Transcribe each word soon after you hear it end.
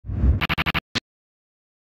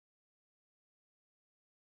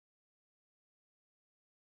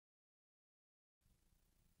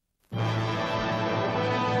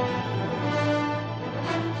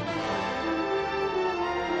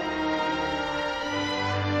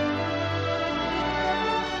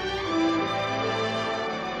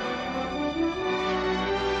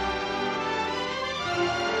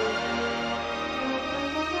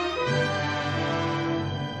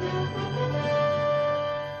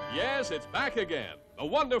Yes, it's back again. The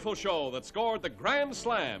wonderful show that scored the Grand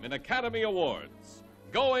Slam in Academy Awards.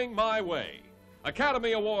 Going My Way.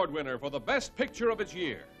 Academy Award winner for the best picture of its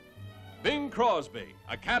year. Bing Crosby,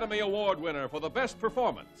 Academy Award winner for the best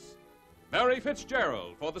performance. Mary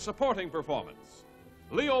Fitzgerald for the supporting performance.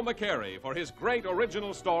 Leo McCarey for his great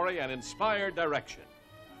original story and inspired direction.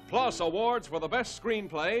 Plus awards for the best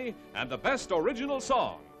screenplay and the best original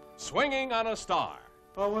song, Swinging on a Star.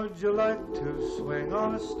 Or would you like to swing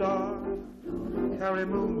on a star, carry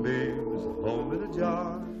moonbeams home in a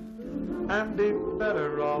jar, and be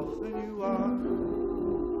better off than you are?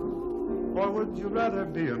 Or would you rather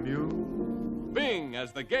be a mule? Bing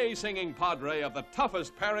as the gay singing padre of the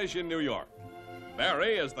toughest parish in New York.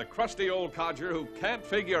 Barry as the crusty old codger who can't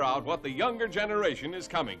figure out what the younger generation is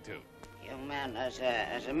coming to. Young man, as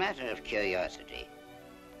a matter of curiosity,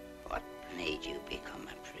 what made you become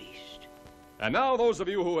a priest? And now those of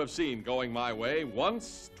you who have seen Going My Way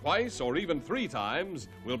once, twice, or even 3 times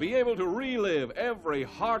will be able to relive every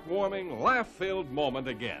heartwarming, laugh-filled moment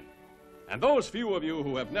again. And those few of you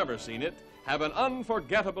who have never seen it have an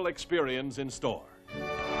unforgettable experience in store.